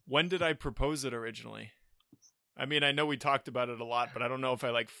When did I propose it originally? I mean, I know we talked about it a lot, but I don't know if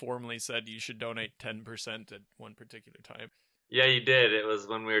I formally said you should donate 10% at one particular time. Yeah, you did. It was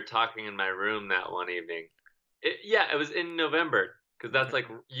when we were talking in my room that one evening. It was in November, because that's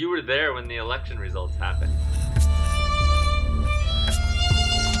Okay. you were there when the election results happened.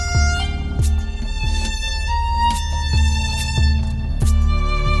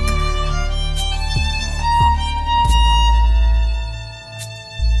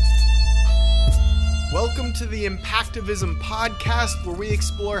 Welcome to the Impactivism podcast, where we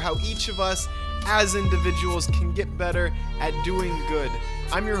explore how each of us as individuals can get better at doing good.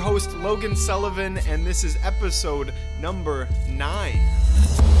 I'm your host, Logan Sullivan, and this is episode number 9.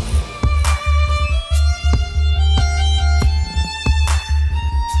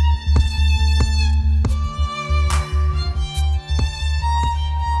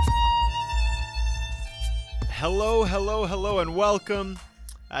 Hello, and welcome.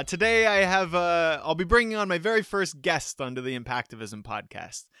 Today I have, I'll be bringing on my very first guest onto the Impactivism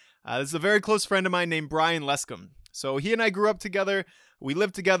podcast. This is a very close friend of mine named Brian Lescombe. So he and I grew up together. We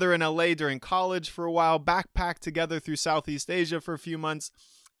lived together in LA during college for a while, backpacked together through Southeast Asia for a few months.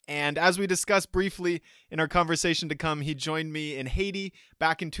 And as we discussed briefly in our conversation to come, he joined me in Haiti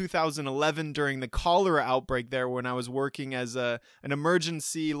back in 2011 during the cholera outbreak there, when I was working as an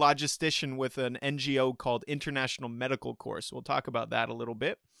emergency logistician with an NGO called International Medical Corps. We'll talk about that a little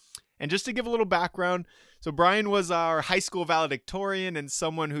bit. And just to give a little background, so Brian was our high school valedictorian and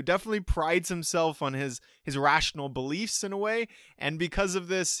someone who definitely prides himself on his rational beliefs in a way. And because of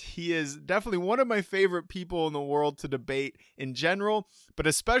this, he is definitely one of my favorite people in the world to debate in general, but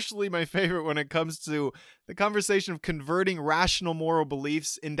especially my favorite when it comes to the conversation of converting rational moral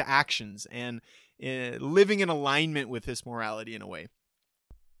beliefs into actions and living in alignment with his morality in a way.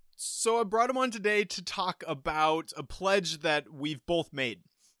 So I brought him on today to talk about a pledge that we've both made.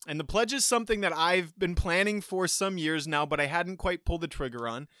 And the pledge is something that I've been planning for some years now, but I hadn't quite pulled the trigger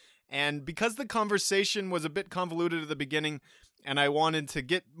on. And because the conversation was a bit convoluted at the beginning, and I wanted to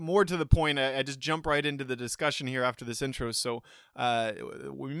get more to the point, I just jump right into the discussion here after this intro. So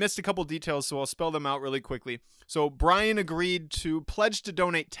we missed a couple details, so I'll spell them out really quickly. So Brian agreed to pledge to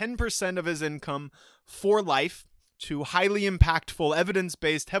donate 10% of his income for life to highly impactful,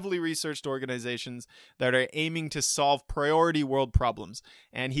 evidence-based, heavily researched organizations that are aiming to solve priority world problems.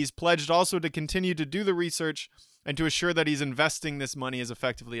 And he's pledged also to continue to do the research and to assure that he's investing this money as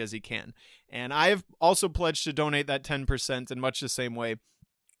effectively as he can. And I have also pledged to donate that 10% in much the same way.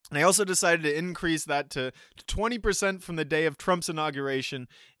 And I also decided to increase that to 20% from the day of Trump's inauguration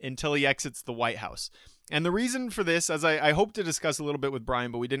until he exits the White House. And the reason for this, as I hope to discuss a little bit with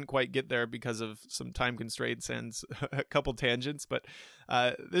Brian, but we didn't quite get there because of some time constraints and a couple tangents. But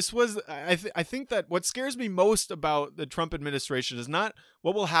this was, I think that what scares me most about the Trump administration is not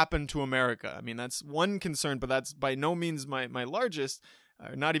what will happen to America. I mean, that's one concern, but that's by no means my largest.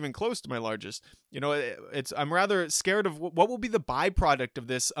 Not even close to my largest. You know, I'm rather scared of what will be the byproduct of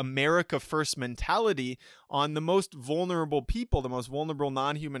this America First mentality on the most vulnerable people, the most vulnerable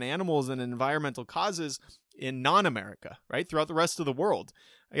non-human animals and environmental causes in non-America, right? Throughout the rest of the world.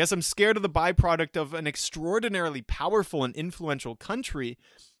 I guess I'm scared of the byproduct of an extraordinarily powerful and influential country,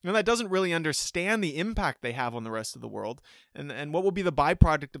 that doesn't really understand the impact they have on the rest of the world, and what will be the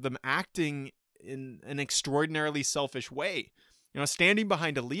byproduct of them acting in an extraordinarily selfish way. Standing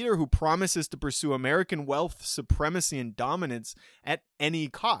behind a leader who promises to pursue American wealth, supremacy, and dominance at any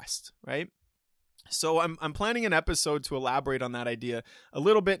cost, right? So I'm planning an episode to elaborate on that idea a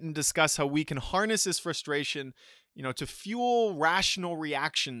little bit and discuss how we can harness this frustration, to fuel rational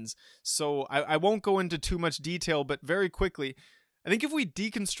reactions. So I won't go into too much detail, but very quickly, I think if we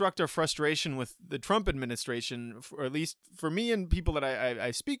deconstruct our frustration with the Trump administration, or at least for me and people that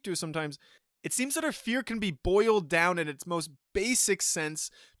I speak to sometimes, it seems that our fear can be boiled down in its most basic sense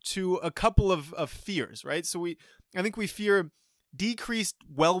to a couple of fears, right? So I think we fear decreased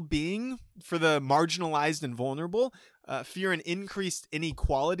well-being for the marginalized and vulnerable, fear an increased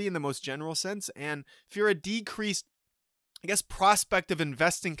inequality in the most general sense, and fear a decreased, prospect of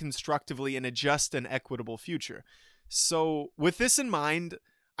investing constructively in a just and equitable future. So with this in mind,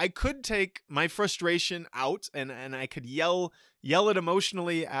 I could take my frustration out and I could yell it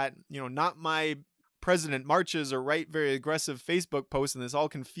emotionally at, not my president marches or write very aggressive Facebook posts, and this all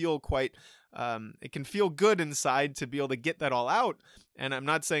can feel quite, it can feel good inside to be able to get that all out. And I'm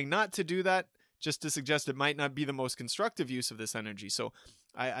not saying not to do that, just to suggest it might not be the most constructive use of this energy. So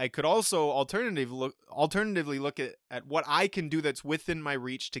I could also alternatively look at what I can do that's within my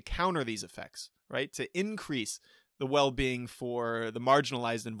reach to counter these effects, right? To increase the well-being for the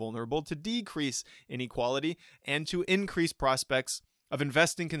marginalized and vulnerable, to decrease inequality, and to increase prospects of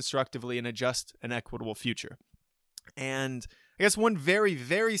investing constructively in a just and equitable future. And I guess one very,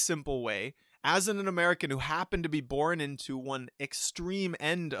 very simple way, as an American who happened to be born into one extreme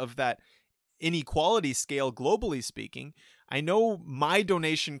end of that inequality scale, globally speaking, I know my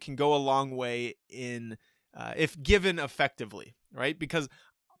donation can go a long way in if given effectively, right? Because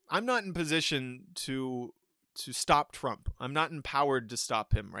I'm not in position to stop Trump. I'm not empowered to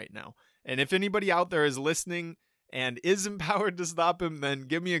stop him right now. And if anybody out there is listening and is empowered to stop him, then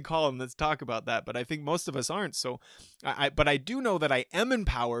give me a call and let's talk about that. But I think most of us aren't. So, but I do know that I am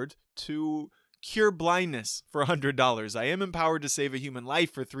empowered to cure blindness for $100. I am empowered to save a human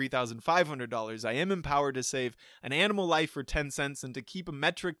life for $3,500. I am empowered to save an animal life for 10 cents and to keep a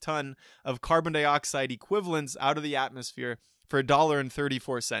metric ton of carbon dioxide equivalents out of the atmosphere for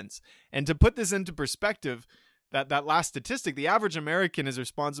 $1.34. And to put this into perspective, that last statistic, the average American is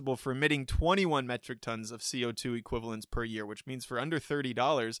responsible for emitting 21 metric tons of CO2 equivalents per year, which means for under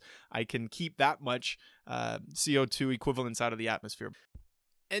 $30, I can keep that much CO2 equivalents out of the atmosphere.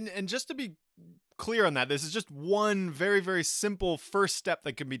 And just to be clear on that, this is just one very, very simple first step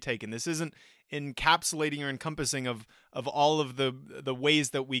that can be taken. This isn't encapsulating or encompassing of all of the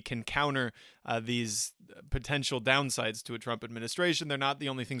ways that we can counter these potential downsides to a Trump administration. They're not the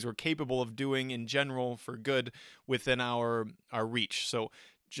only things we're capable of doing in general for good within our reach. So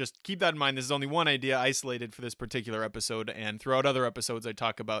just keep that in mind. This is only one idea isolated for this particular episode, and throughout other episodes I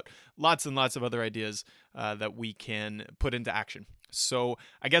talk about lots and lots of other ideas that we can put into action. So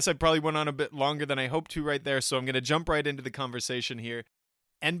I guess I probably went on a bit longer than I hoped to right there, so I'm going to jump right into the conversation here.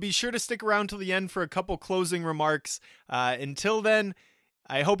 And be sure to stick around till the end for a couple closing remarks. Until then,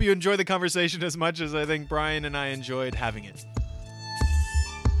 I hope you enjoy the conversation as much as I think Brian and I enjoyed having it.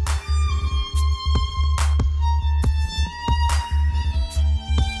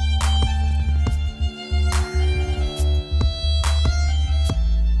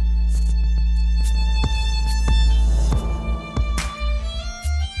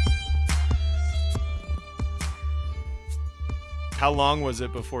 How long was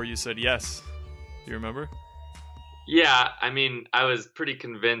it before you said yes? Do you remember? Yeah, I mean, I was pretty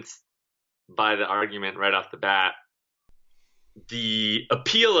convinced by the argument right off the bat. The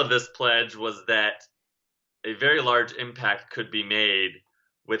appeal of this pledge was that a very large impact could be made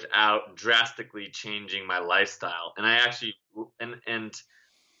without drastically changing my lifestyle. And I actually, and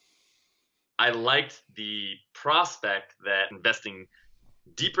I liked the prospect that investing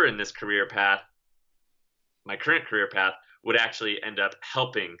deeper in this career path, my current career path, would actually end up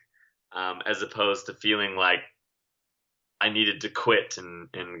helping, as opposed to feeling like I needed to quit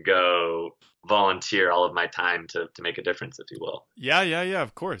and go volunteer all of my time to make a difference, if you will. Yeah,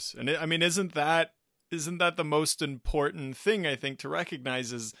 of course. And I mean, isn't that the most important thing, I think, to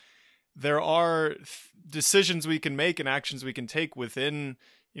recognize is there are decisions we can make and actions we can take within,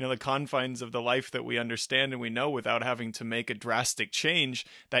 the confines of the life that we understand and we know without having to make a drastic change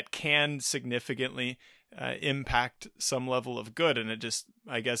that can significantly impact some level of good. And it just,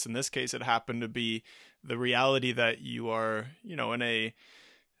 I guess in this case, it happened to be the reality that you are, in a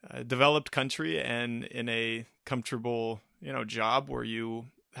developed country and in a comfortable, job where you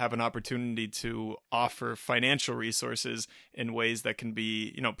have an opportunity to offer financial resources in ways that can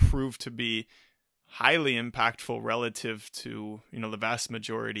be, proved to be highly impactful relative to, the vast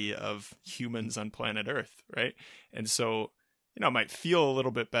majority of humans on planet Earth, right? And so, it might feel a little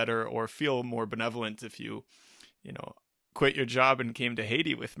bit better or feel more benevolent if you, quit your job and came to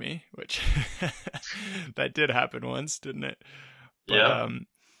Haiti with me, which that did happen once, didn't it? But,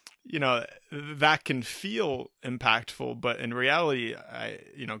 yeah. That can feel impactful, but in reality,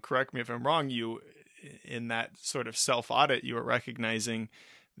 correct me if I'm wrong, you, in that sort of self-audit, you were recognizing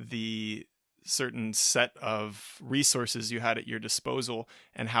the certain set of resources you had at your disposal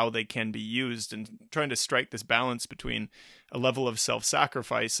and how they can be used, and trying to strike this balance between a level of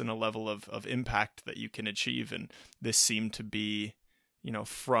self-sacrifice and a level of impact that you can achieve. And this seemed to be,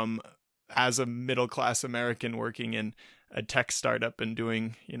 from as a middle-class American working in a tech startup and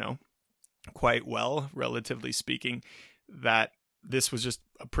doing, quite well, relatively speaking, that this was just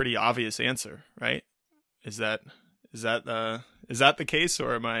a pretty obvious answer, right? Is that the case,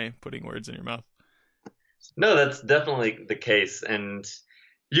 or am I putting words in your mouth? No, that's definitely the case. And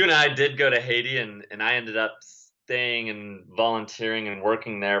you and I did go to Haiti, and I ended up staying and volunteering and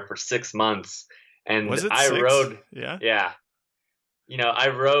working there for 6 months. And was it I 6? rode, yeah. I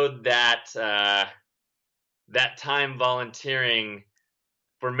rode that time volunteering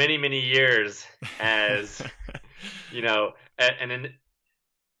for many, many years as,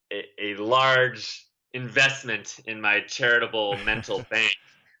 a large investment in my charitable mental bank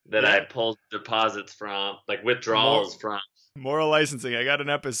that I pulled deposits from, like withdrawals from. Moral licensing. I got an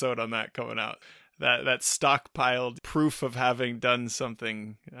episode on that coming out. That stockpiled proof of having done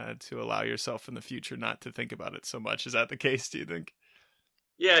something to allow yourself in the future not to think about it so much. Is that the case, do you think?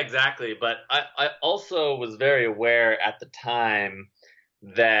 Yeah, exactly. But I also was very aware at the time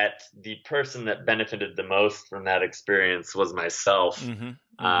that the person that benefited the most from that experience was myself.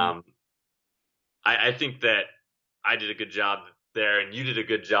 Mm-hmm. Mm-hmm. I think that I did a good job there and you did a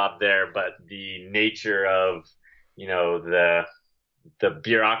good job there, but the nature of, the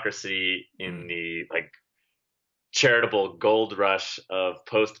bureaucracy in the like charitable gold rush of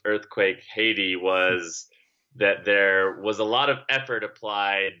post-earthquake Haiti was that there was a lot of effort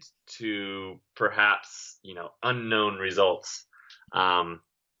applied to perhaps, unknown results. It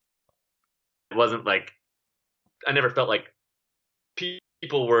wasn't like, I never felt like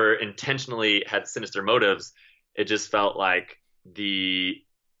people were intentionally had sinister motives. It just felt like the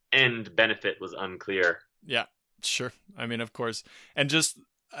end benefit was unclear. Yeah, sure. I mean, of course. And just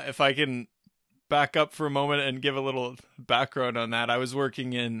if I can back up for a moment and give a little background on that, I was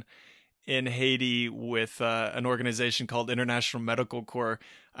working in Haiti with an organization called International Medical Corps.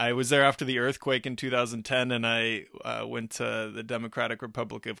 I was there after the earthquake in 2010, and I went to the Democratic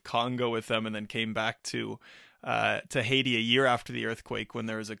Republic of Congo with them, and then came back to Haiti a year after the earthquake when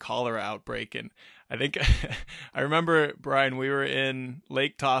there was a cholera outbreak. And I think I remember, Brian, we were in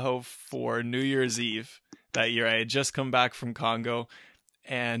Lake Tahoe for New Year's Eve that year. I had just come back from Congo,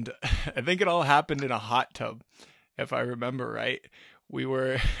 and I think it all happened in a hot tub, if I remember right. We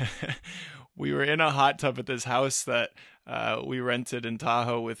were in a hot tub at this house that we rented in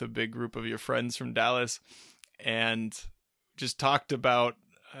Tahoe with a big group of your friends from Dallas, and just talked about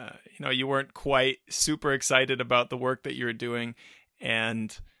you weren't quite super excited about the work that you were doing,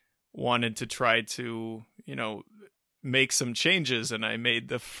 and wanted to try to make some changes. And I made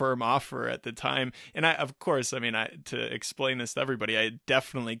the firm offer at the time. And to explain this to everybody, I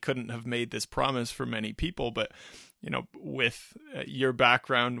definitely couldn't have made this promise for many people, but with your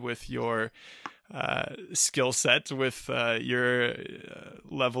background, with your skill set, with your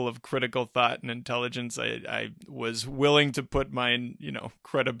level of critical thought and intelligence, I was willing to put my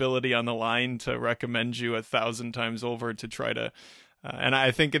credibility on the line to recommend you 1,000 times over to try to. And I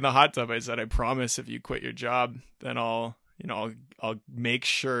think in the hot tub, I said, I promise if you quit your job, then I'll make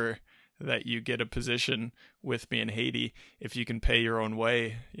sure that you get a position with me in Haiti if you can pay your own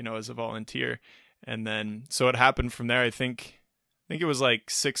way, as a volunteer. And then, so it happened from there. I think it was like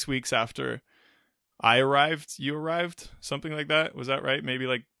 6 weeks after I arrived, you arrived, something like that. Was that right? Maybe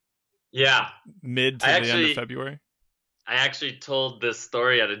like mid to the end of February. I actually told this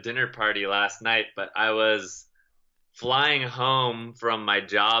story at a dinner party last night, but I was flying home from my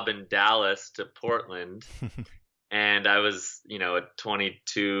job in Dallas to Portland. And I was, a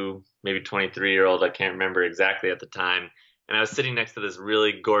 22, maybe 23-year-old. I can't remember exactly at the time. And I was sitting next to this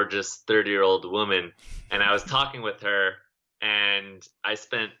really gorgeous 30-year-old woman, and I was talking with her, and I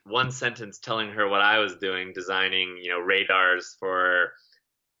spent one sentence telling her what I was doing, designing, radars for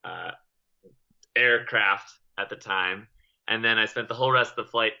aircraft at the time. And then I spent the whole rest of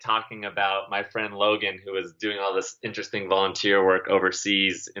the flight talking about my friend Logan, who was doing all this interesting volunteer work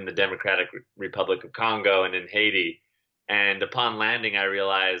overseas in the Democratic Republic of Congo and in Haiti. And upon landing, I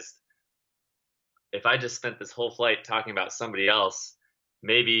realized if I just spent this whole flight talking about somebody else,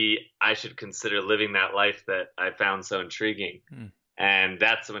 maybe I should consider living that life that I found so intriguing. And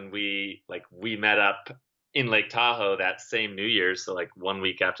that's when we met up in Lake Tahoe that same New Year's. So 1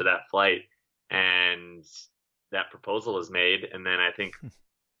 week after that flight, and that proposal was made. And then I think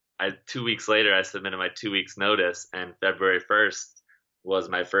 2 weeks later, I submitted my 2 weeks notice, and February 1st was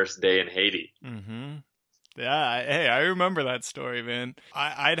my first day in Haiti. Mm-hmm. Yeah. Hey, I remember that story, man.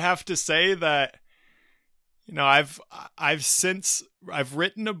 I'd have to say that, I've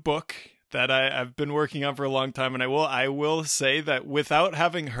written a book that I've been working on for a long time. And I will say that without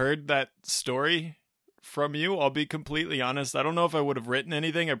having heard that story from you, I'll be completely honest, I don't know if I would have written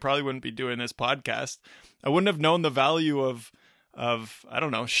anything. I probably wouldn't be doing this podcast. I wouldn't have known the value of I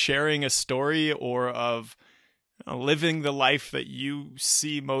don't know, sharing a story, or of living the life that you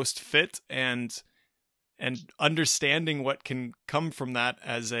see most fit, and understanding what can come from that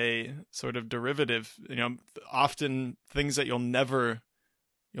as a sort of derivative. Often things that you'll never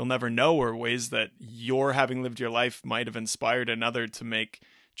know, or ways that you're having lived your life might have inspired another to make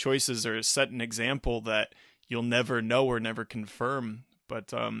choices or set an example that you'll never know or never confirm. But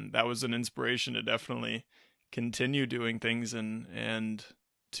that was an inspiration to definitely continue doing things and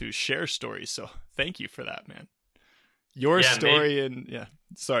to share stories. So thank you for that, man. Your story.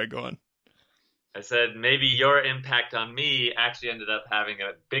 Sorry, go on. I said maybe your impact on me actually ended up having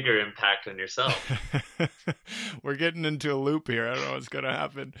a bigger impact on yourself. We're getting into a loop here. I don't know what's going to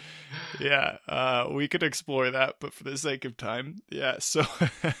happen. Yeah, we could explore that, but for the sake of time, yeah. So,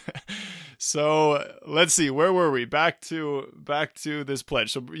 so let's see. Where were we? Back to this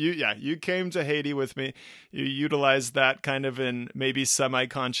pledge. So you came to Haiti with me. You utilized that kind of in maybe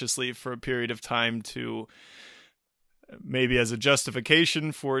semi-consciously for a period of time to maybe as a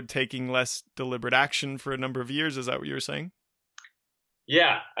justification for taking less deliberate action for a number of years. Is that what you were saying?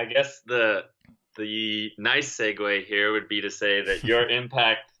 Yeah, I guess the nice segue here would be to say that your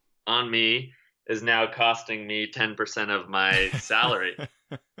impact on me is now costing me 10% of my salary.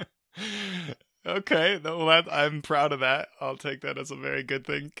 Okay, well, I'm proud of that. I'll take that as a very good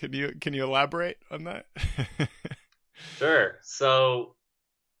thing. Can you elaborate on that? Sure. So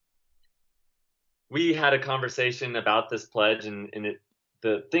we had a conversation about this pledge, and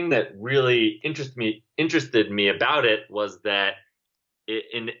the thing that really interested me about it was that it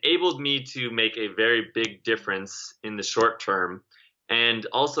enabled me to make a very big difference in the short term, and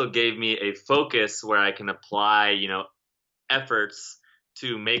also gave me a focus where I can apply, efforts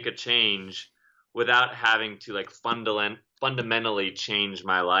to make a change without having to like fundamentally change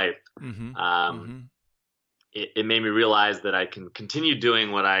my life. Mm-hmm. It made me realize that I can continue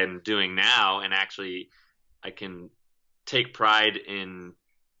doing what I'm doing now, and actually I can take pride in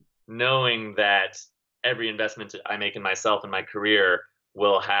knowing that every investment I make in myself and my career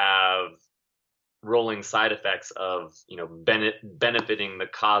will have rolling side effects of, benefiting the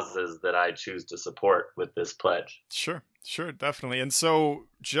causes that I choose to support with this pledge. Sure, definitely. And so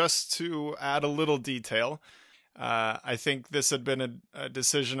just to add a little detail, I think this had been a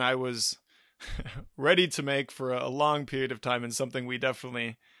decision I was ready to make for a long period of time, and something we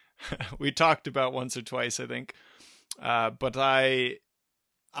definitely we talked about once or twice, I think. But I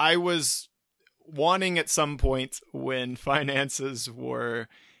was wanting at some point, when finances were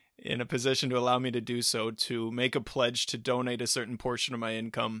in a position to allow me to do so, to make a pledge to donate a certain portion of my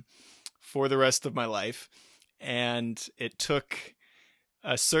income for the rest of my life. And it took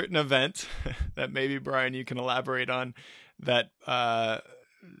a certain event that maybe, Brian, you can elaborate on, that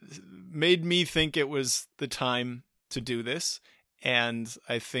made me think it was the time to do this. And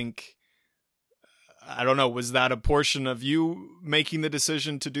I think, I don't know, was that a portion of you making the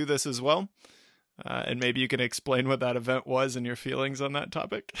decision to do this as well? And maybe you can explain what that event was and your feelings on that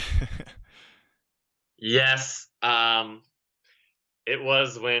topic. Yes. It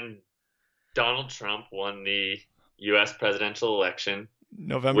was when Donald Trump won the U.S. presidential election.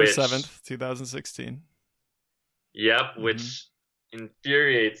 November 7th, 2016. Yep, which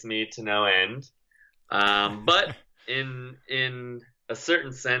infuriates me to no end. But in a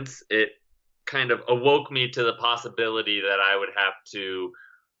certain sense, it kind of awoke me to the possibility that I would have to,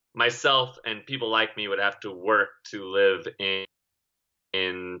 myself and people like me would have to work to live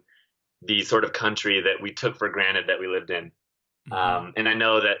in the sort of country that we took for granted that we lived in. And I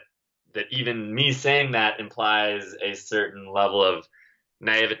know that even me saying that implies a certain level of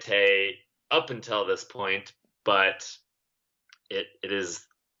naivete up until this point, but it is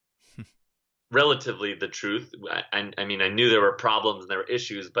relatively the truth. I mean, I knew there were problems and there were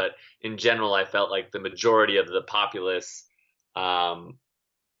issues, but in general, I felt like the majority of the populace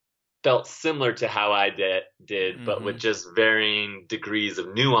felt similar to how I did, but with just varying degrees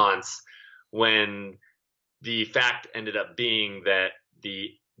of nuance, when the fact ended up being that the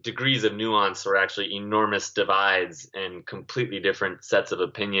degrees of nuance were actually enormous divides and completely different sets of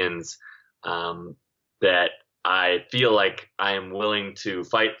opinions, that I feel like I am willing to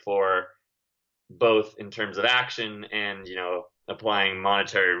fight for, both in terms of action and, applying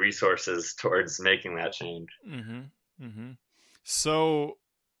monetary resources towards making that change. So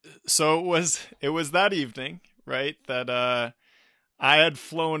it was that evening, right, that I had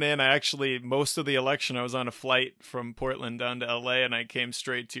flown in. Most of the election, I was on a flight from Portland down to LA, and I came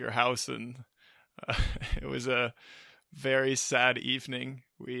straight to your house, and it was a very sad evening.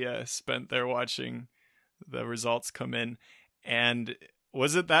 We spent there watching the results come in. And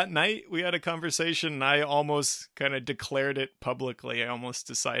was it that night we had a conversation, and I almost kind of declared it publicly. I almost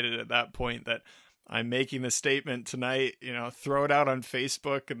decided at that point that I'm making the statement tonight, throw it out on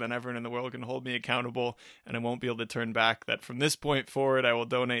Facebook, and then everyone in the world can hold me accountable, and I won't be able to turn back. That from this point forward, I will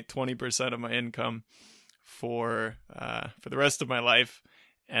donate 20% of my income for the rest of my life.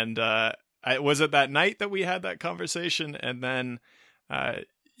 And was it that night that we had that conversation? And then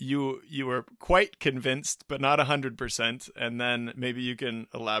you were quite convinced, but not 100%. And then maybe you can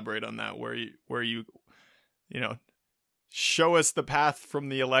elaborate on that, where you show us the path from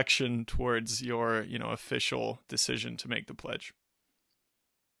the election towards your, official decision to make the pledge.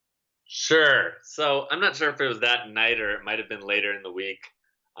 Sure. So I'm not sure if it was that night or it might have been later in the week.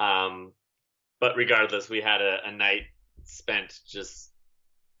 But regardless, we had a night spent just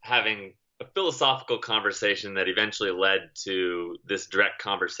having a philosophical conversation that eventually led to this direct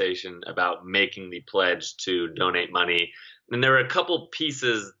conversation about making the pledge to donate money. And there were a couple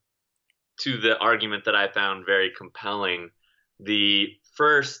pieces to the argument that I found very compelling. The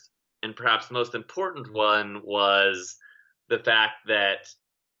first and perhaps most important one was the fact that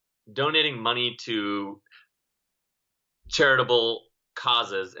donating money to charitable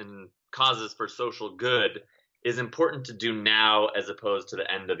causes and causes for social good is important to do now as opposed to the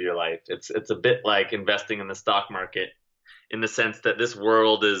end of your life. It's a bit like investing in the stock market in the sense that this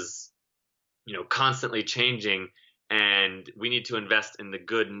world is, constantly changing, and we need to invest in the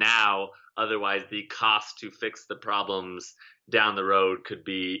good now. Otherwise, the cost to fix the problems down the road could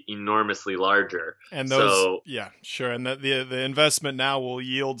be enormously larger. And those, yeah, sure. And the investment now will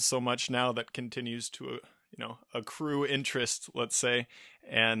yield so much now that continues to, accrue interest, let's say,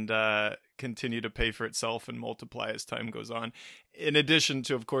 and continue to pay for itself and multiply as time goes on. In addition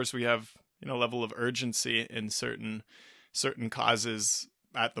to, of course, we have, level of urgency in certain causes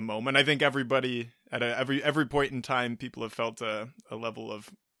at the moment. I think everybody at every point in time, people have felt a level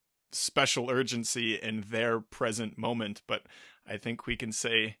of special urgency in their present moment, but I think we can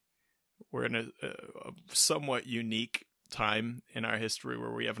say we're in a somewhat unique time in our history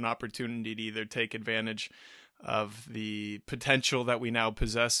where we have an opportunity to either take advantage of the potential that we now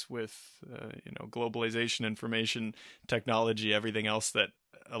possess with globalization, information technology, everything else that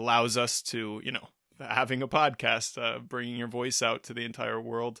allows us to having a podcast, bringing your voice out to the entire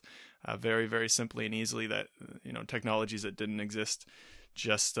world very, very simply and easily, that technologies that didn't exist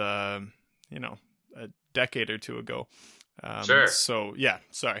just a decade or two ago. Sure. So yeah,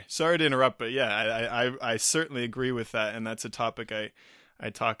 sorry to interrupt, but yeah, I certainly agree with that, and that's a topic I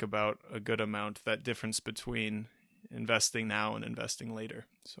talk about a good amount, that difference between investing now and investing later.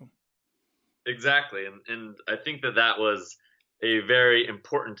 So exactly, and I think that was a very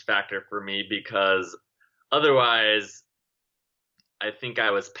important factor for me, because otherwise I think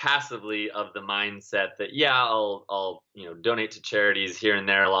I was passively of the mindset that, I'll donate to charities here and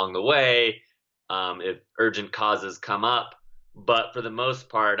there along the way if urgent causes come up. But for the most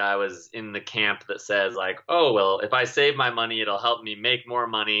part, I was in the camp that says, like, oh, well, if I save my money, it'll help me make more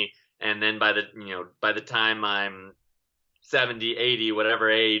money. And then by the time I'm 70, 80, whatever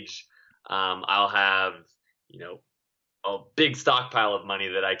age, I'll have, a big stockpile of money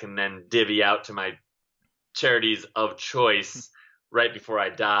that I can then divvy out to my charities of choice right before I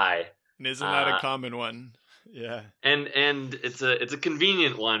die. And isn't that a common one? Yeah. And it's a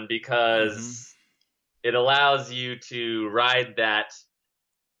convenient one, because it allows you to ride that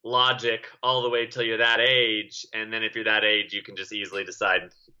logic all the way till you're that age. And then if you're that age, you can just easily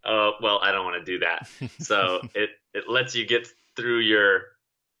decide, oh, well, I don't want to do that. So it lets you get through your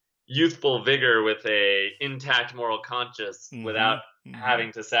youthful vigor with a intact moral conscience without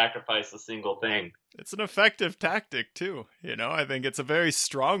having to sacrifice a single thing. It's an effective tactic too. I think it's a very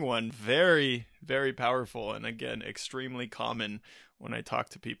strong one, very, very powerful. And again, extremely common when I talk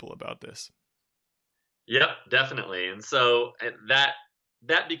to people about this. Yep, definitely. And so that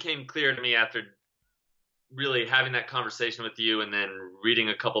became clear to me after really having that conversation with you, and then reading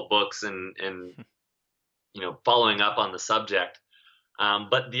a couple books and following up on the subject.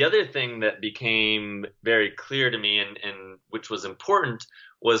 But the other thing that became very clear to me, and which was important,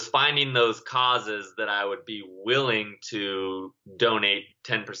 was finding those causes that I would be willing to donate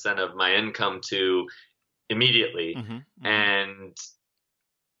 10% of my income to immediately. And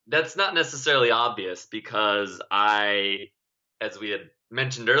that's not necessarily obvious, because I, as we had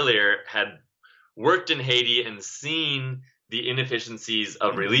mentioned earlier, had worked in Haiti and seen the inefficiencies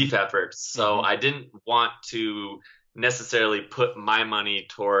of relief efforts. So I didn't want to necessarily put my money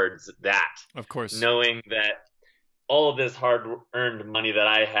towards that. Of course. Knowing that all of this hard-earned money that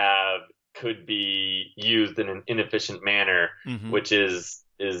I have could be used in an inefficient manner, which is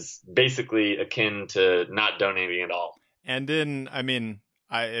basically akin to not donating at all. And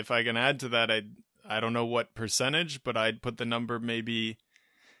if I can add to that, I don't know what percentage, but I'd put the number maybe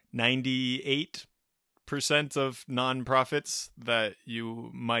 98% of nonprofits that you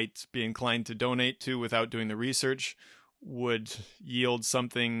might be inclined to donate to without doing the research would yield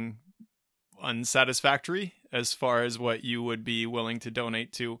something unsatisfactory as far as what you would be willing to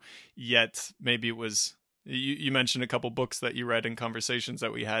donate to. Yet maybe it was, you mentioned a couple books that you read and conversations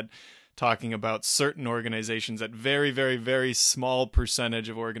that we had talking about certain organizations, that very, very, very small percentage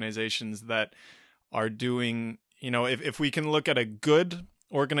of organizations that are doing, if we can look at a good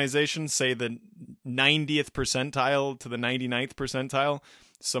organization, say the 90th percentile to the 99th percentile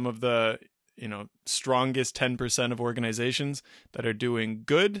some of the, strongest 10% of organizations that are doing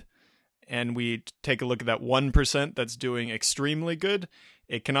good, and we take a look at that 1% that's doing extremely good,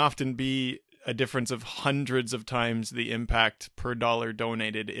 it can often be a difference of hundreds of times the impact per dollar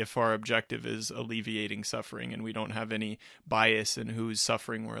donated if our objective is alleviating suffering and we don't have any bias in whose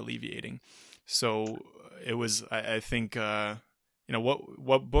suffering we're alleviating. So it was, I think,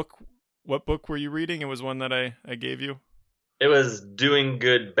 what book were you reading? It was one that I gave you. It was Doing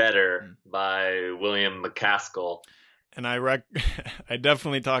Good Better by William McCaskill. And I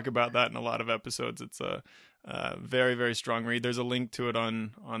definitely talk about that in a lot of episodes. It's a very, very strong read. There's a link to it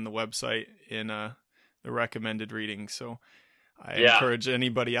on the website in the recommended reading. So I encourage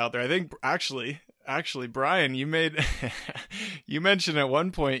anybody out there. I think actually, Brian, you mentioned at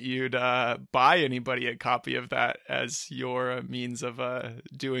one point you'd buy anybody a copy of that as your means of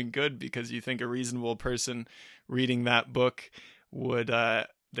doing good, because you think a reasonable person reading that book would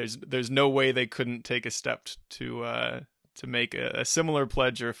there's no way they couldn't take a step to make a similar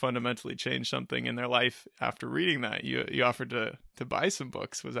pledge or fundamentally change something in their life after reading that. You offered to buy some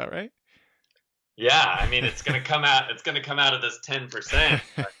books, was that right? Yeah, I mean, it's going to come out. It's going to come out of this 10%.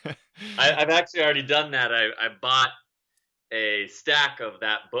 I've actually already done that. I bought a stack of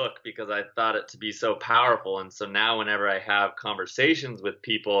that book because I thought it to be so powerful. And so now whenever I have conversations with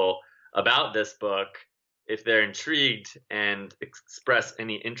people about this book, if they're intrigued and express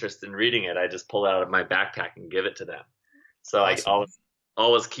any interest in reading it, I just pull it out of my backpack and give it to them. So awesome. I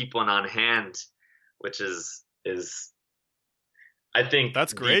always keep one on hand, which is I think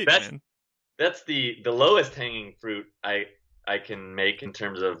that's great, man. That's the lowest hanging fruit I can make in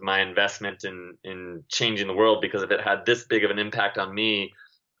terms of my investment in changing the world, because if it had this big of an impact on me,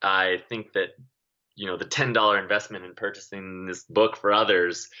 I think that, the $10 investment in purchasing this book for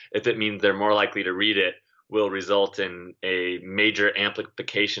others, if it means they're more likely to read it, will result in a major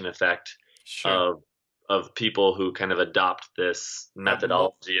amplification effect of people who kind of adopt this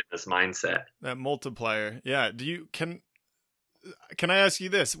methodology and this mindset. That multiplier. Yeah. Can I ask you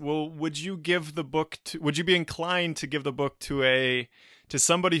this? Would you be inclined to give the book to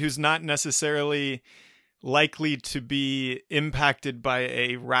somebody who's not necessarily likely to be impacted by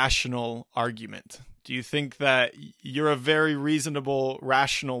a rational argument? Do you think that you're a very reasonable,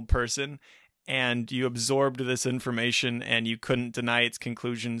 rational person and you absorbed this information and you couldn't deny its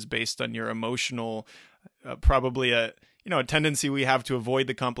conclusions based on your emotional, probably a tendency we have to avoid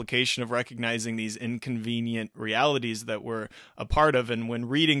the complication of recognizing these inconvenient realities that we're a part of. And when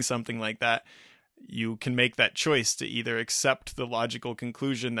reading something like that, you can make that choice to either accept the logical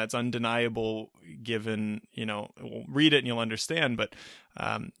conclusion that's undeniable given, read it and you'll understand. But,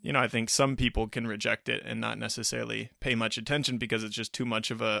 I think some people can reject it and not necessarily pay much attention because it's just too much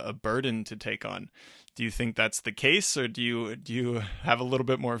of a burden to take on. Do you think that's the case, or do you have a little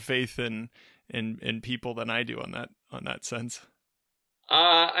bit more faith in people than I do on that sense?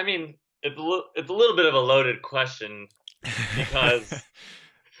 I mean, it's a little bit of a loaded question, because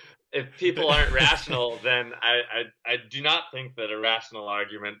if people aren't rational, then I do not think that a rational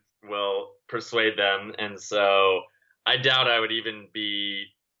argument will persuade them. And so I doubt I would even be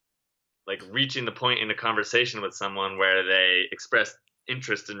like reaching the point in a conversation with someone where they expressed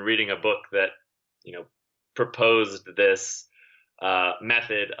interest in reading a book that, proposed this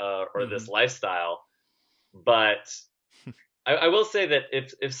method or this lifestyle. But I will say that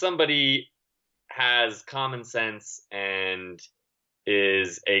if somebody has common sense and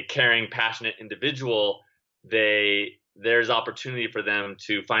is a caring, passionate individual, there's opportunity for them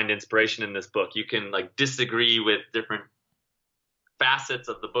to find inspiration in this book. You can disagree with different facets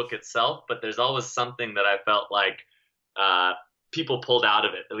of the book itself, but there's always something that I felt like people pulled out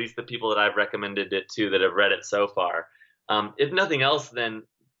of it, at least the people that I've recommended it to that have read it so far. If nothing else, then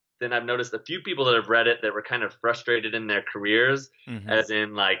I've noticed a few people that have read it that were kind of frustrated in their careers, as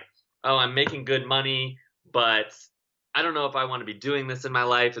in I'm making good money, but I don't know if I want to be doing this in my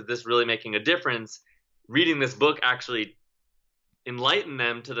life. Is this really making a difference? Reading this book actually enlightened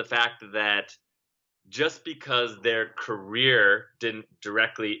them to the fact that just because their career didn't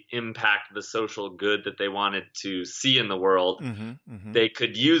directly impact the social good that they wanted to see in the world, they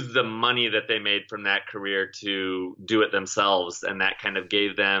could use the money that they made from that career to do it themselves. And that kind of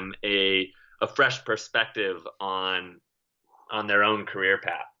gave them a fresh perspective on their own career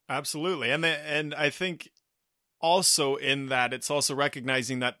path. Absolutely. And I think also in that it's also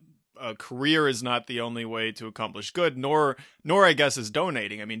recognizing that a career is not the only way to accomplish good, nor I guess is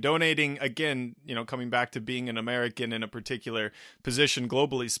donating. I mean, donating, again, coming back to being an American in a particular position,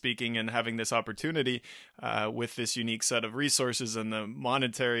 globally speaking, and having this opportunity with this unique set of resources and the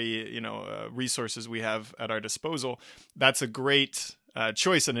monetary, resources we have at our disposal. That's a great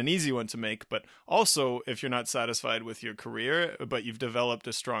choice and an easy one to make. But also, if you're not satisfied with your career, but you've developed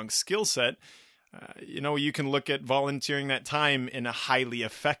a strong skill set, you can look at volunteering that time in a highly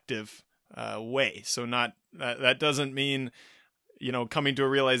effective way. So that doesn't mean, coming to a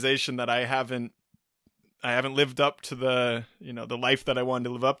realization that I haven't lived up to the life that I wanted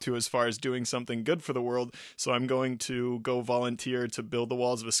to live up to as far as doing something good for the world. So I'm going to go volunteer to build the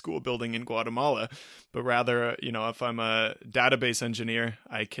walls of a school building in Guatemala. But rather, if I'm a database engineer,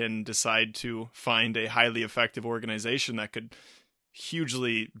 I can decide to find a highly effective organization that could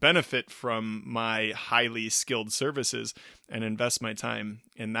hugely benefit from my highly skilled services and invest my time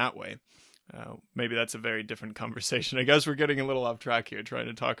in that way. Maybe that's a very different conversation. I guess we're getting a little off track here trying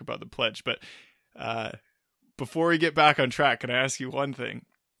to talk about the pledge, but before we get back on track, can I ask you one thing?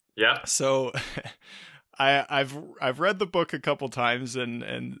 Yeah. So I've read the book a couple times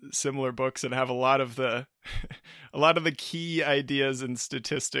and similar books, and have a lot of the key ideas and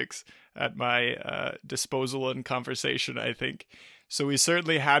statistics at my disposal in conversation, I think. So we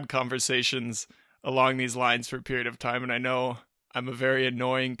certainly had conversations along these lines for a period of time, and I know I'm a very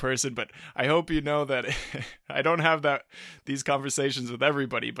annoying person, but I hope you know that I don't have these conversations with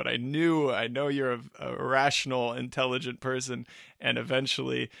everybody, but I know you're a rational, intelligent person, and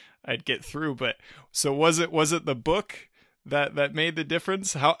eventually I'd get through. But so was it the book that made the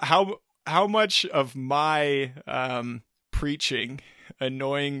difference? How much of my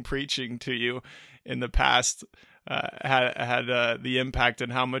annoying preaching to you in the past had the impact,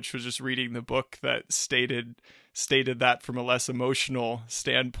 and how much was just reading the book that stated that from a less emotional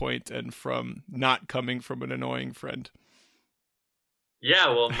standpoint and from not coming from an annoying friend? Yeah,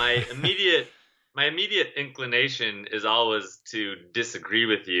 well, my immediate inclination is always to disagree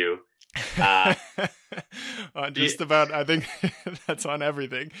with you. Just about, I think that's on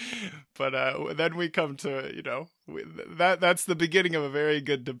everything. But then we come to, that's the beginning of a very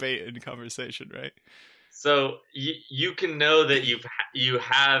good debate and conversation, right? So you can know that you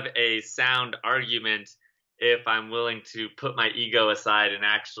have a sound argument if I'm willing to put my ego aside and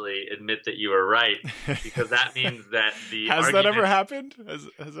actually admit that you are right, because that means that the has that ever happened? Has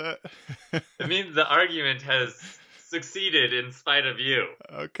that? It means the argument has succeeded in spite of you.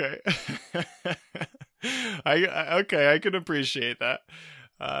 Okay. I can appreciate that.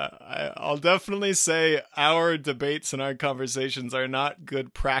 I'll definitely say our debates and our conversations are not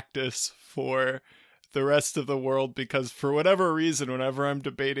good practice for the rest of the world, because for whatever reason, whenever I'm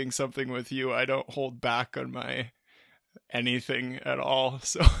debating something with you, I don't hold back on my anything at all.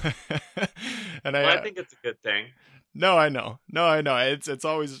 So, and I think it's a good thing. No, I know. It's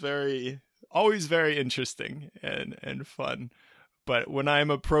always very interesting and fun. But when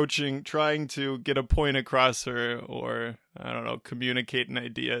I'm trying to get a point across or I don't know, communicate an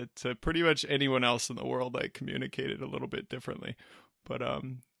idea to pretty much anyone else in the world, I communicate it a little bit differently. But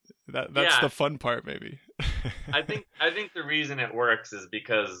that's the fun part, maybe. I think the reason it works is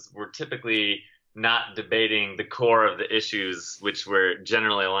because we're typically not debating the core of the issues which we're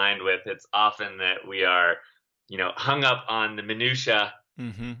generally aligned with. It's often that we are, hung up on the minutia,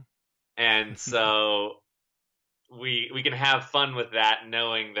 mm-hmm. and so we can have fun with that,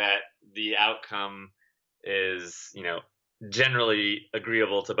 knowing that the outcome is, generally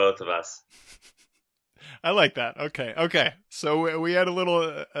agreeable to both of us. I like that. Okay. So we had a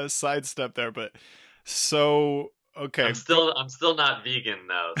little sidestep there, but so okay. I'm still not vegan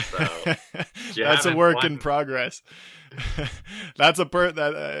though, so that's a work in progress. That's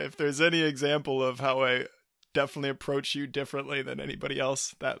that if there's any example of how I definitely approach you differently than anybody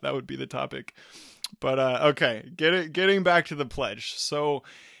else, that would be the topic. But okay, getting back to the pledge. So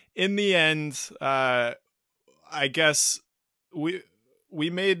in the end, I guess we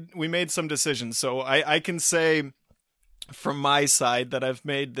made some decisions. So I can say from my side that I've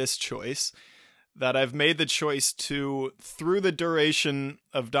made this choice, that I've made the choice to, through the duration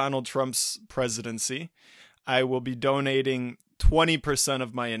of Donald Trump's presidency, I will be donating 20%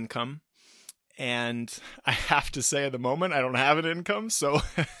 of my income. And I have to say at the moment, I don't have an income. So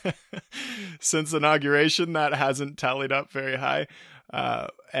since inauguration, that hasn't tallied up very high.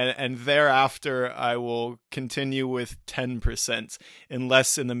 And thereafter, I will continue with 10%,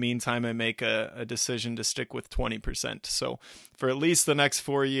 unless in the meantime I make a decision to stick with 20%. So for at least the next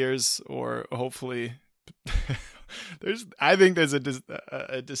 4 years, or hopefully, I think there's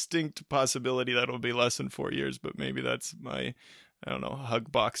a distinct possibility that it'll be less than 4 years, but maybe that's my,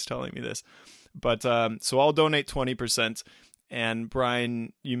 hug box telling me this. But so I'll donate 20%. And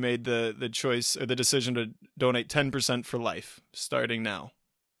Brian, you made the choice or the decision to donate 10% for life, starting now.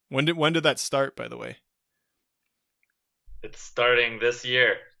 When did that start, by the way? It's starting this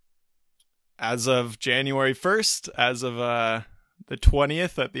year. As of January 1st, as of the the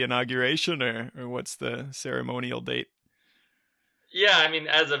 20th at the inauguration, or what's the ceremonial date? Yeah, I mean,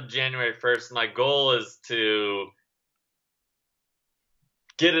 as of January 1st, my goal is to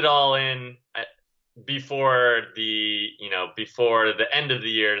get it all in before the end of the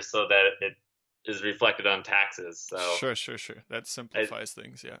year, so that it is reflected on taxes. So sure. That simplifies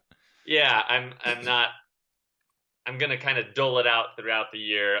things. Yeah. Yeah, I'm gonna kind of dole it out throughout the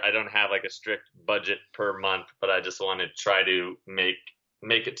year. I don't have like a strict budget per month, but I just want to try to make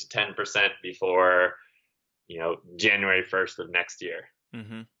it to 10% before January 1st of next year.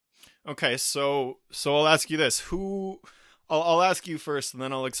 Mm-hmm. Okay, so I'll ask you this: I'll ask you first, and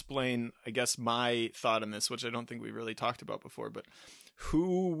then I'll explain, I guess, my thought on this, which I don't think we really talked about before. But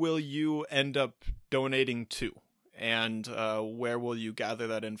who will you end up donating to, and where will you gather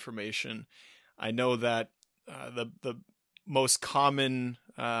that information? I know that the most common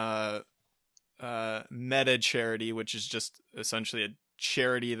meta charity, which is just essentially a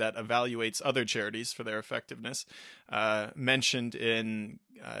charity that evaluates other charities for their effectiveness, mentioned in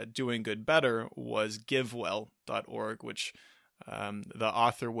Doing Good Better, was GiveWell.org, which the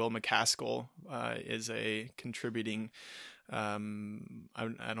author Will MacAskill is a contributing. I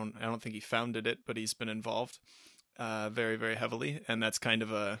don't think he founded it, but he's been involved very, very heavily, and that's kind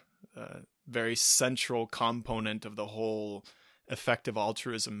of a very central component of the whole effective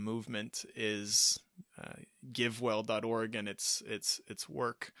altruism movement is GiveWell.org and its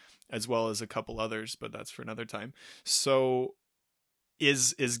work, as well as a couple others, but that's for another time. So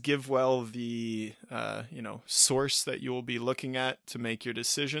is GiveWell the source that you will be looking at to make your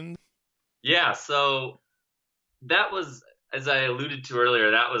decision? Yeah, so that was, as I alluded to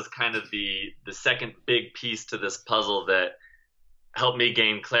earlier, that was kind of the second big piece to this puzzle that helped me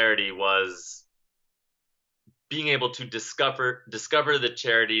gain clarity, was being able to discover the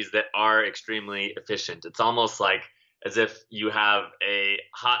charities that are extremely efficient. It's almost like as if you have a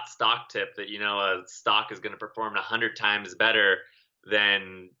hot stock tip that a stock is going to perform 100 times better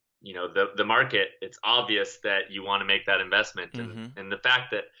than the market. It's obvious that you want to make that investment, and the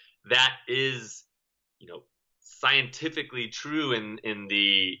fact that is scientifically true in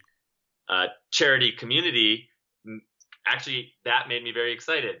the charity community. Actually, that made me very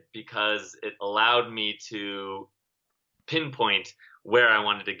excited because it allowed me to pinpoint where I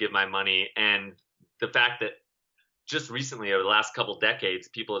wanted to give my money. And the fact that just recently, over the last couple decades,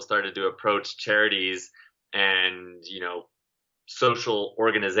 people have started to approach charities and, social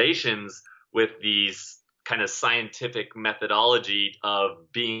organizations with these kind of scientific methodology of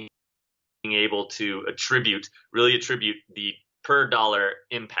being able to really attribute the per dollar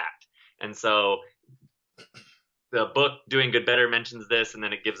impact. And so the book Doing Good Better mentions this, and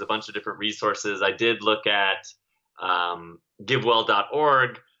then it gives a bunch of different resources. I did look at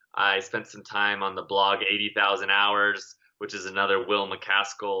givewell.org. I spent some time on the blog 80,000 Hours, which is another Will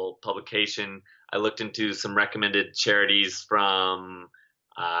MacAskill publication. I looked into some recommended charities from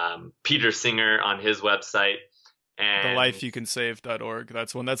Peter Singer on his website. And thelifeyoucansave.org.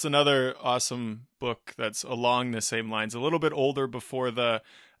 That's another awesome book that's along the same lines, a little bit older, before the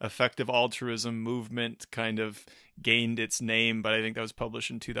effective altruism movement kind of gained its name, but I think that was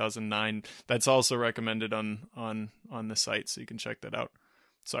published in 2009. That's also recommended on the site, so you can check that out.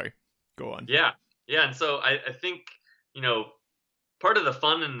 Sorry, go on. Yeah. And so I think, part of the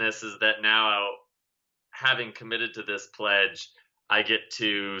fun in this is that now, having committed to this pledge, I get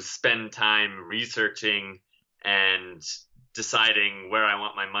to spend time researching and deciding where I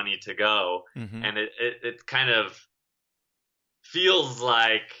want my money to go. Mm-hmm. And it kind of feels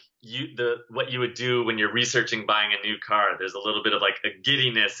like what you would do when you're researching buying a new car. There's a little bit of like a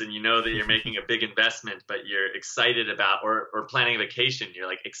giddiness, and that you're making a big investment, but you're excited about, or planning a vacation, you're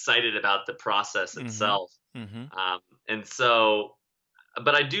like excited about the process itself. Mm-hmm. And so,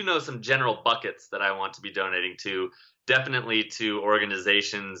 but I do know some general buckets that I want to be donating to, definitely to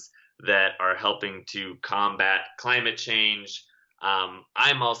organizations that are helping to combat climate change.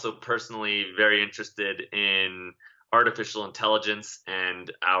 I'm also personally very interested in artificial intelligence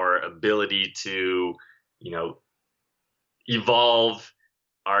and our ability to, evolve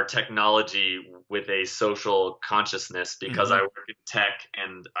our technology with a social consciousness, because I work in tech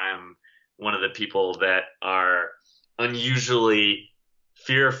and I'm one of the people that are unusually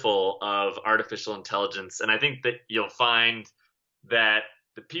fearful of artificial intelligence. And I think that you'll find that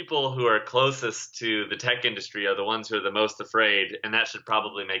the people who are closest to the tech industry are the ones who are the most afraid, and that should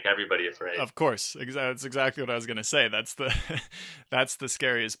probably make everybody afraid. Of course, that's exactly what I was going to say. That's the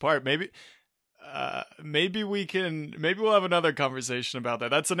scariest part. Maybe we'll have another conversation about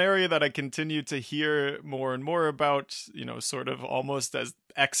that. That's an area that I continue to hear more and more about, sort of almost as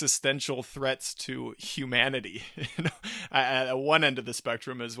existential threats to humanity. at one end of the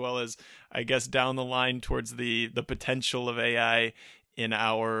spectrum, as well as I guess down the line towards the potential of AI in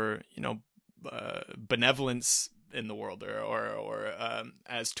our benevolence in the world, or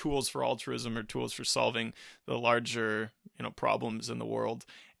as tools for altruism or tools for solving the larger problems in the world.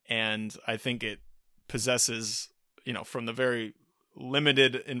 And I think it possesses, from the very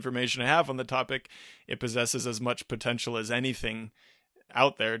limited information I have on the topic, it possesses as much potential as anything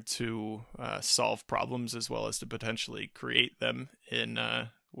out there to solve problems, as well as to potentially create them in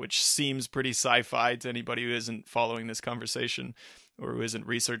which seems pretty sci-fi to anybody who isn't following this conversation or who isn't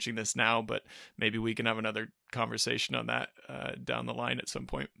researching this now. But maybe we can have another conversation on that down the line at some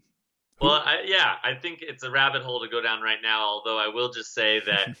point. Well, I think it's a rabbit hole to go down right now, although I will just say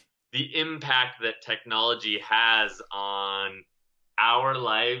that the impact that technology has on our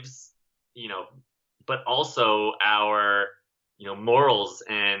lives, but also our, morals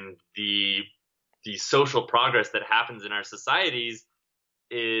and the social progress that happens in our societies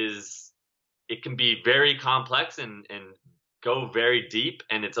it can be very complex and go very deep,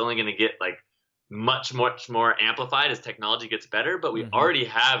 and it's only going to get much more amplified as technology gets better. But we already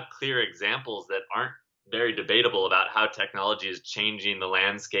have clear examples that aren't very debatable about how technology is changing the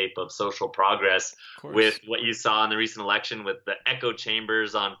landscape of social progress, with what you saw in the recent election with the echo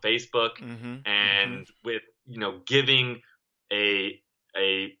chambers on Facebook, and with giving a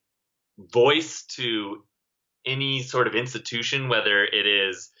voice to any sort of institution, whether it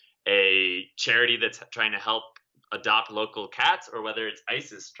is a charity that's trying to help adopt local cats, or whether it's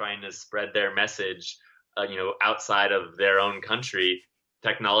ISIS trying to spread their message, outside of their own country.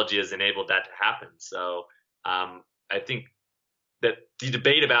 Technology has enabled that to happen. So I think that the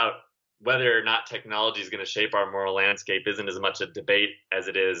debate about whether or not technology is going to shape our moral landscape isn't as much a debate as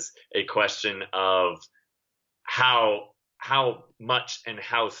it is a question of how much and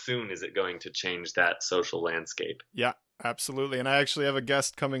how soon is it going to change that social landscape. Yeah, absolutely. And I actually have a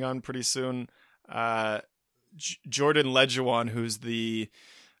guest coming on pretty soon, Jordan Lejewan, who's the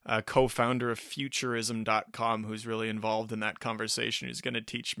co-founder of Futurism.com, who's really involved in that conversation, who's going to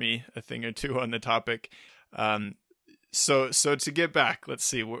teach me a thing or two on the topic. So to get back, let's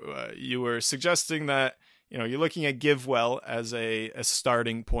see, you were suggesting that, you're looking at GiveWell as a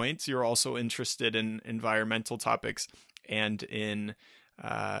starting point. You're also interested in environmental topics and in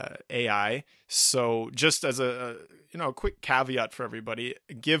AI. So just as a quick caveat for everybody,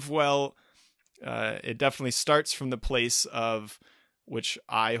 GiveWell, it definitely starts from the place of, which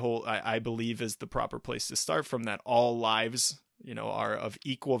I believe is the proper place to start from, that all lives, are of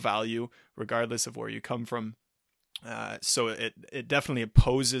equal value regardless of where you come from. So it definitely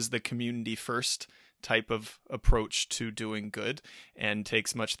opposes the community first type of approach to doing good, and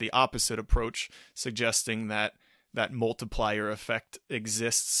takes much the opposite approach, suggesting that multiplier effect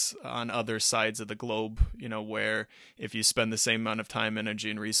exists on other sides of the globe, where if you spend the same amount of time,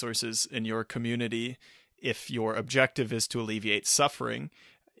 energy, and resources in your community, if your objective is to alleviate suffering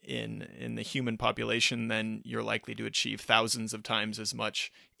in the human population, then you're likely to achieve thousands of times as